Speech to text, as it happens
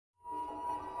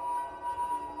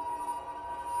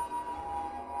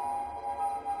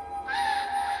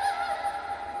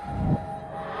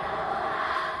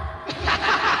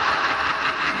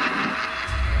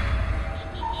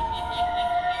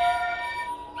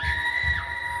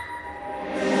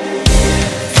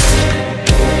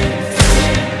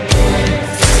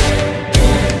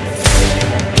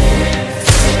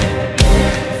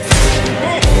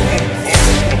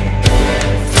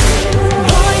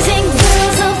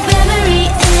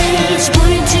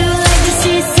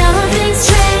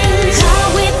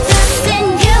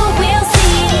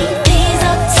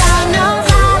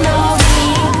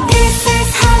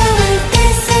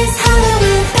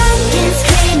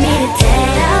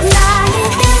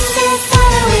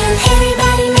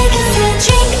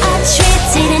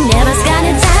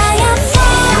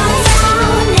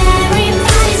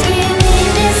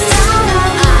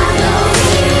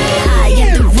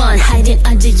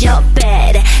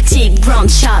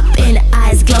sharp and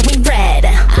eyes glowing red.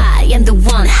 I am the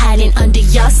one hiding under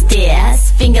your stairs,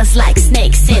 fingers like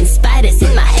snakes and spiders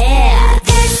in my hair.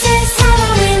 This is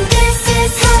Halloween, this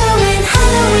is Halloween,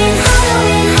 Halloween,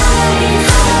 Halloween, Halloween,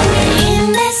 Halloween. In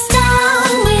this town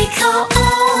we call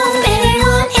home,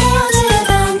 everyone else to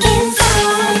pumpkin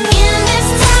fun. In this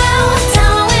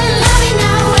town we love it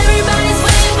now, everybody's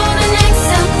waiting for the next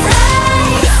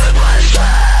surprise.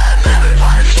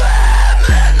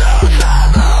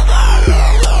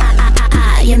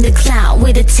 I am the clown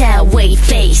with a tearaway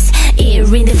face, ear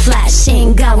in the flash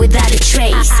and gone without a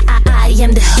trace. I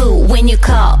am the who when you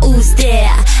call, who's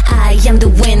there? I am the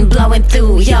wind blowing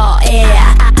through your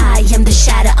hair. I am the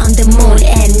shadow on the moon